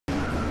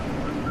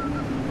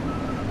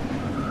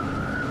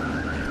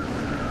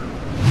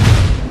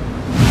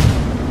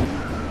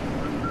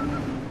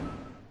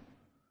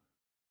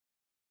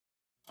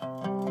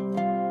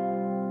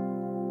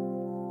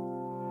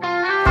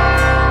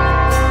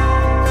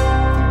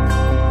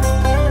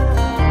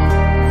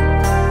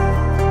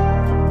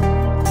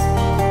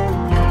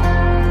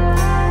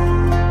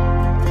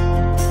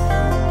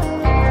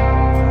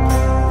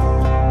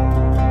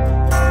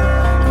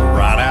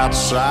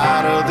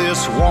Outside of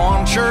this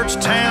one church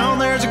town,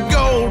 there's a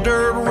gold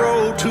dirt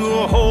road to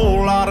a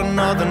whole lot of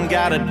nothing.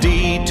 Got a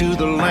deed to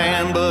the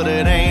land, but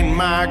it ain't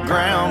my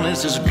ground.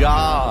 This is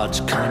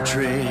God's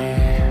country.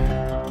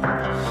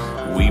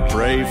 We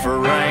pray for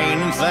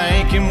rain and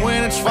thank Him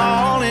when it's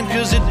falling,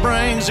 'cause it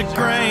brings a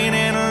grain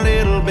and a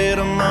little bit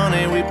of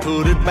money. We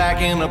put it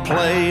back in a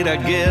plate, I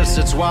guess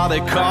that's why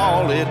they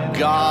call it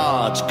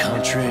God's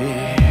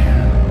country.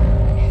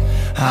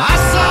 I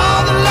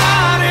saw the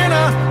light in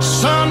a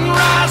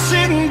sunrise,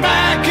 sitting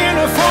back in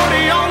a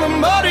 40 on the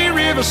muddy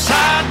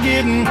riverside,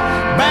 getting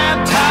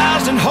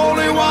baptized in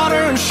holy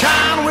water and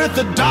shine with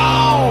the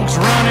dogs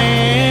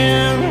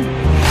running.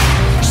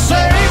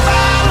 Saved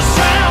by the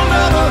sound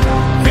of a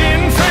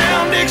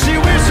pin-found Dixie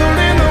whistle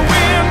in the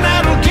wind,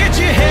 that'll get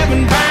you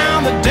heaven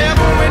bound. The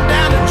devil went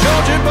down to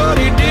Georgia, but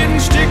he didn't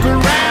stick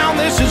around.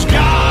 This is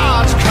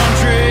God's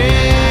country.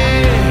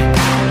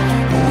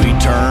 We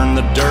turn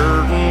the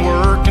dirt and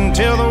work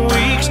until the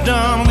week's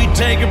done. We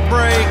take a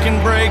break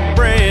and break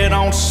bread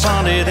on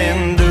Sunday,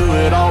 then do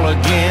it all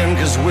again,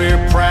 'cause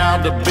we're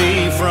proud to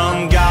be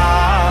from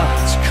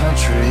God's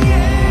country.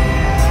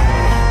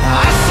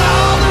 I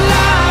saw the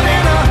light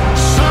in a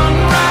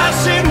sunrise,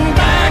 sitting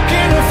back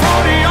in a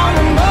 40 on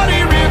the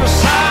muddy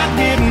riverside,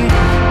 getting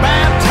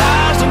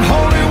baptized in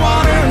holy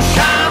water and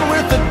shine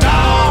with the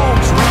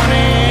dogs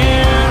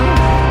running.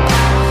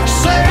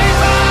 Saved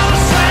by the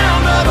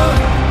sound of a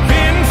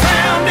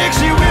pin-found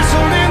Dixie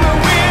whistle in the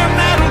wind,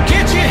 that'll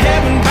get you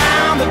heaven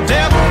bound. The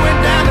devil went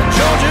down to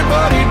Georgia,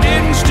 but he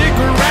didn't stick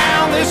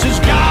around. This is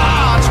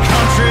God's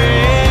country.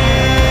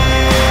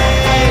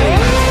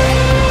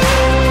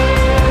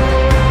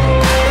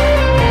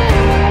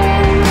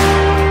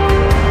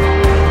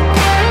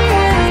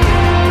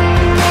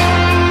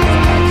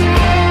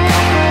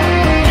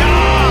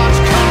 God's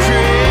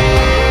country.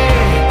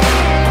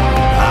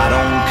 I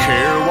don't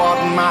care what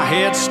my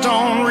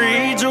headstone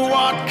reads or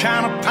what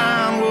kind of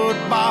pine wood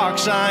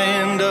box I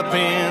end up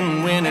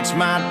in. When it's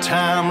my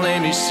time, lay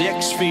me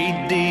 6 feet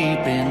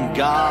deep in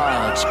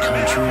God's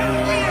country.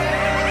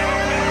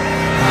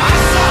 I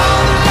saw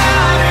the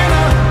light in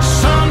a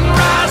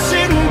sunrise,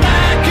 sitting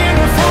back in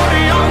a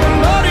 40 on the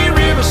muddy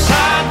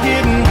riverside,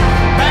 getting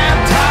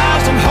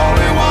baptized in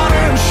holy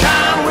water and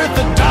shine with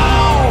the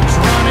dogs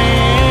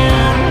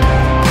running.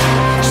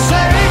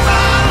 Saved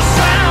by the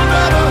sound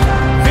of a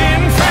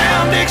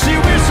pin-found Dixie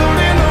whistle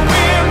in the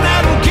wind,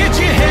 that'll get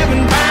you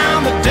heaven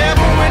bound. The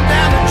devil went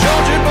down to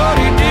Georgia, but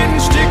he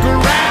didn't stick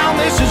around.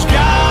 This is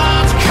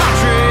God's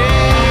country.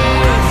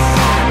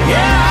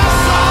 Yeah, I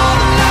saw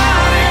the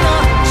light in a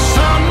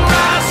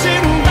sunrise,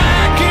 sitting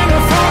back in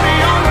a 40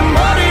 on the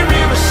muddy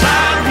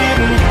riverside,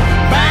 getting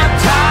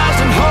baptized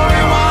in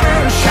holy water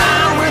and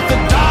shine with the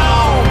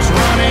dogs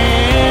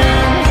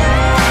running.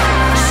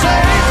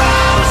 Saved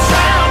by the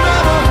sound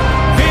of a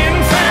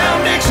pin-found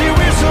Dixie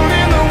whistle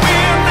in the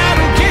wind,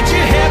 that'll get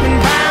you heaven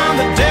bound.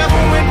 The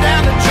devil went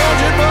down to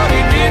Georgia, but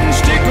he didn't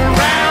stick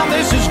around.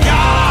 This is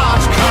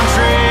God's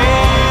country.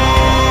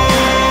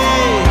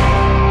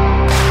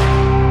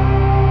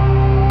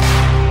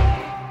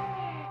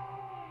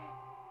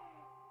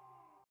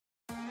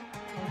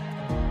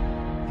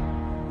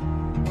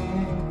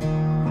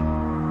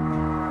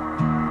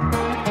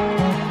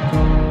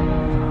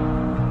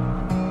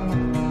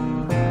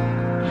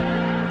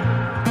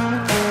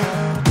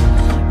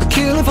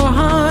 Killer for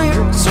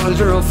hire,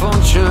 soldier of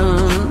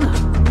fortune.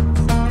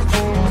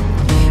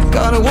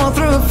 Gotta walk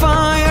through a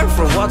fire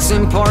for what's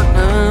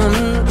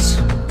important.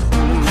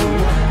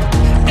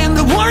 And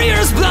the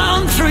warrior's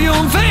blood through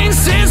your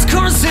veins is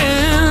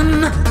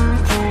coursing.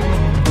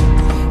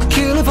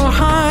 Killer for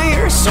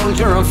hire,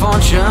 soldier of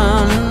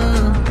fortune.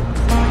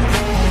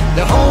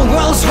 The whole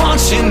world's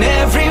watching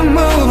every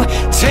move.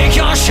 Take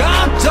your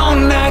shot,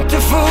 don't act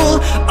a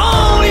fool.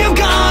 All you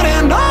got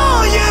and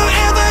all you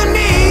ever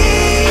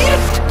need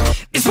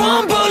is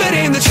one bullet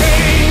in the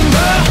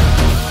chamber.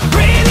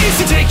 Breathe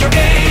easy, take your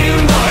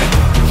aim, boy.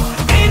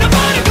 Ain't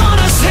nobody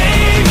gonna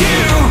save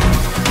you.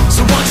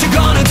 So what you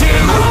gonna do?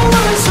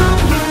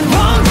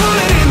 One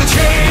bullet in the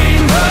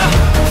chamber.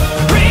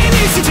 Breathe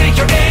easy, take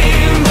your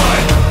aim, boy.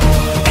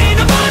 Ain't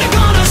nobody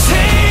gonna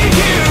save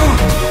you.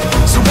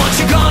 So what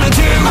you gonna do?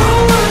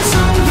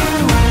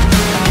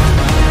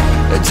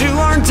 Do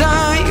or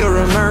die, you're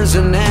a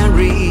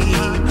mercenary.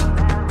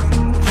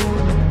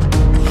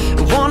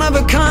 One of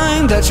a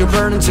kind that you're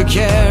burning to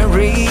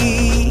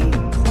carry.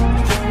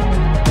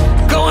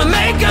 Go and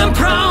make them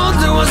proud,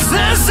 do what's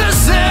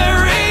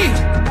necessary.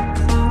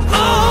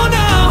 Oh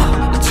no,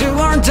 do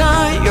or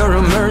die, you're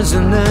a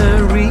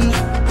mercenary.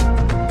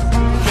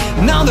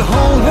 Now the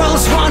whole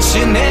world's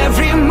watching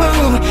every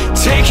move.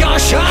 Take your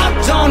shot,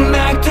 don't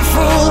act a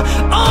fool.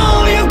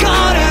 All you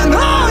got and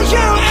all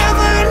you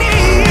ever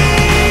need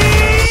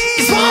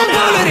is one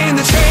bullet in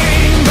the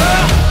chamber.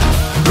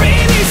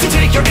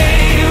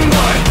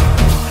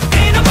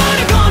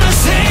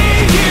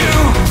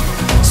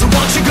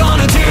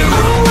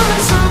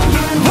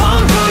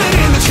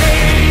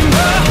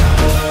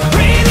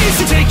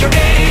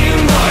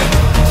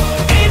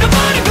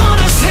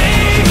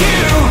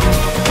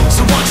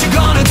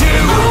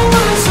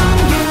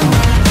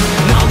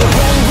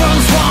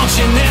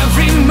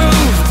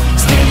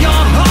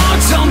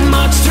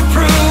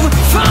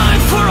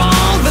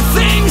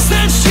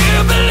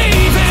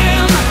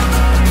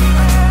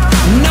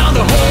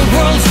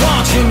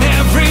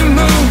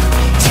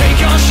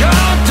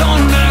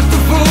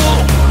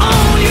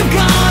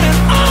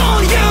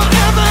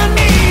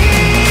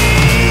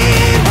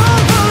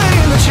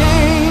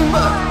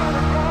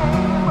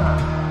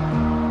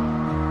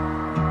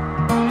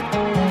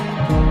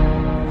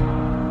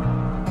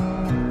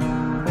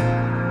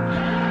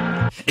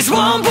 It's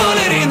one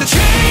bullet in the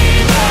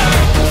chamber.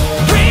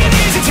 Breathe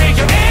easy, take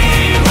your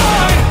aim,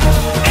 boy.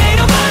 Ain't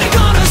nobody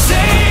gonna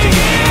save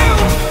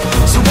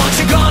you. So what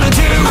you gonna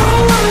do?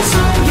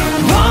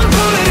 One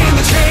bullet in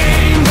the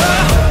chamber.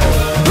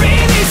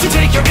 Breathe easy,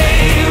 take your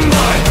aim,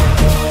 boy.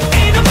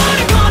 Ain't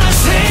nobody gonna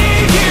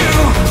save you.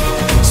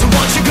 So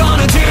what you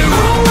gonna do?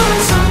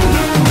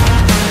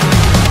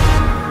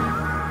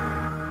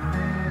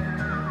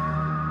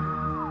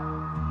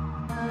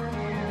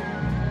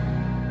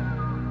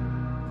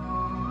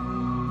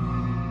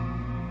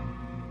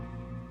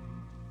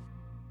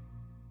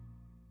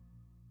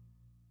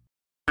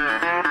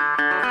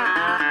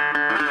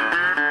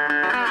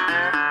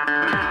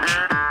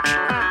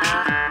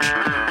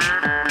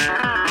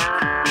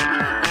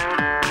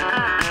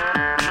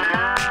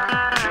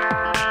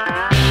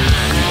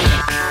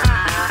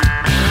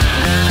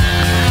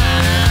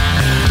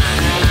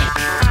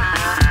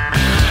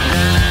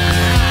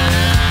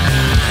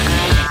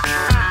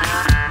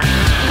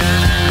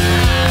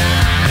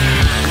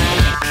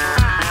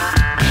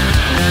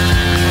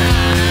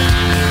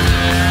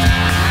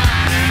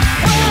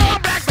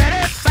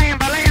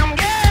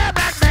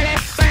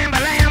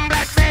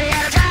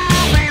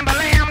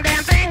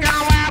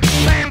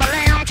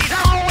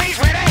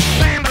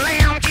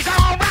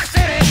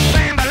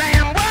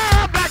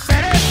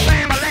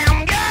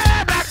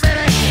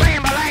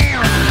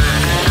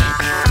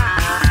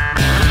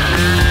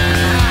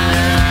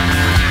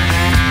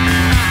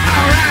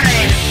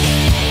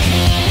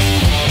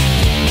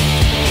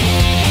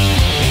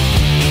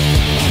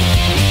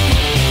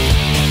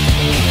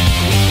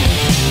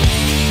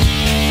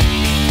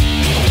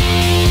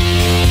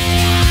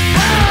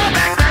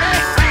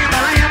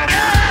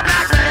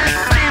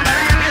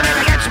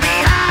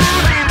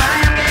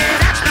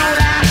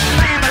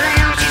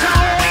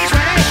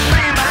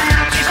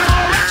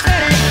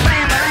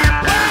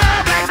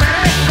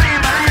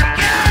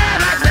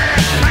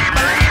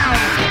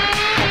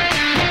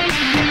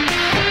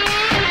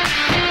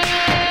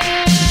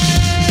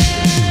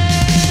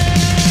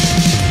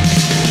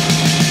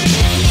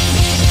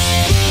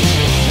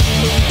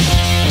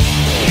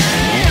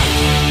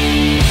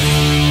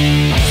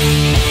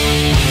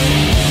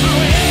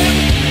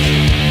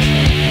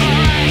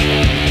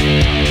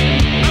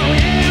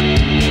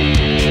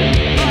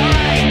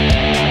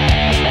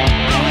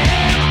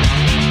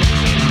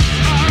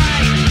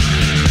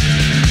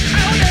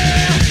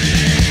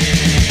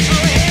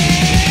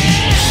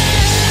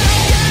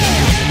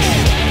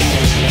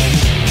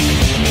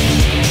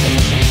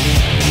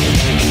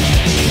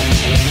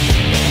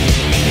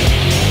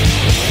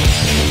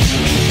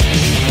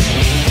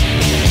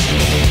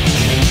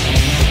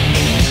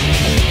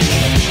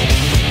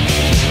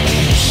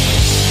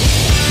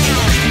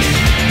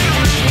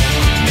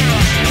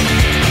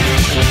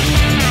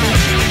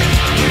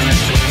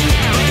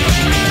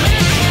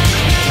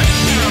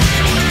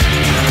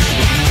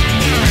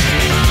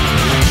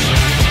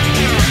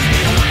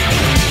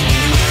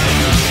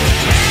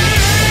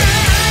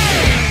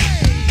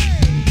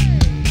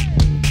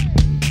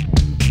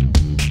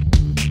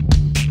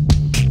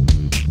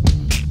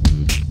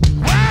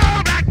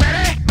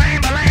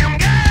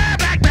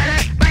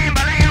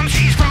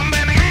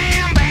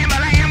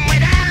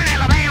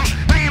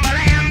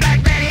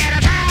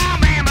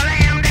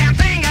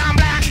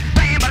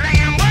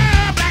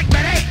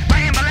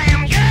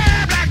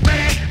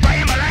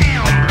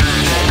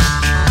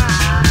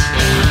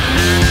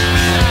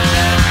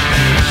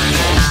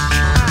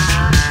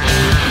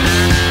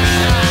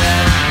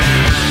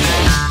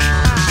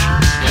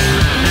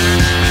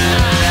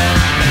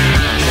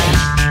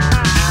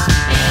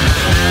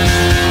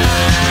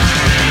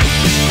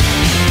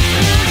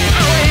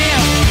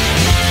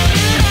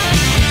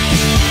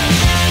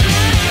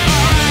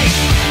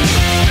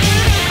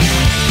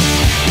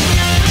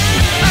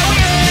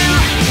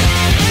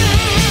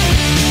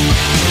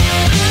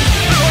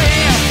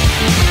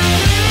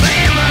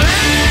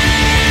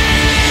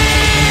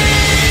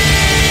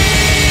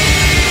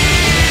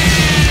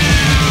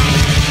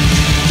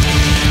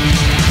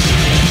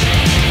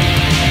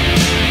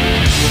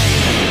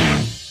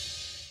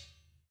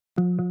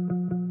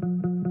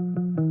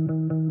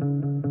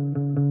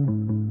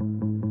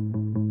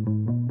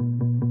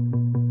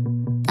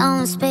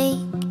 Don't speak,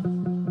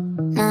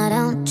 no,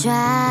 don't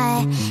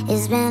try.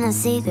 It's been a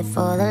secret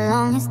for the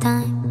longest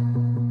time.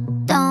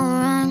 Don't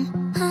run,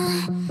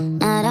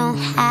 no, don't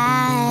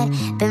hide.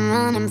 Been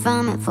running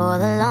from it for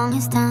the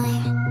longest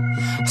time.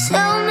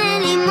 So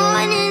many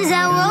mornings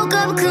I woke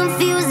up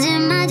confused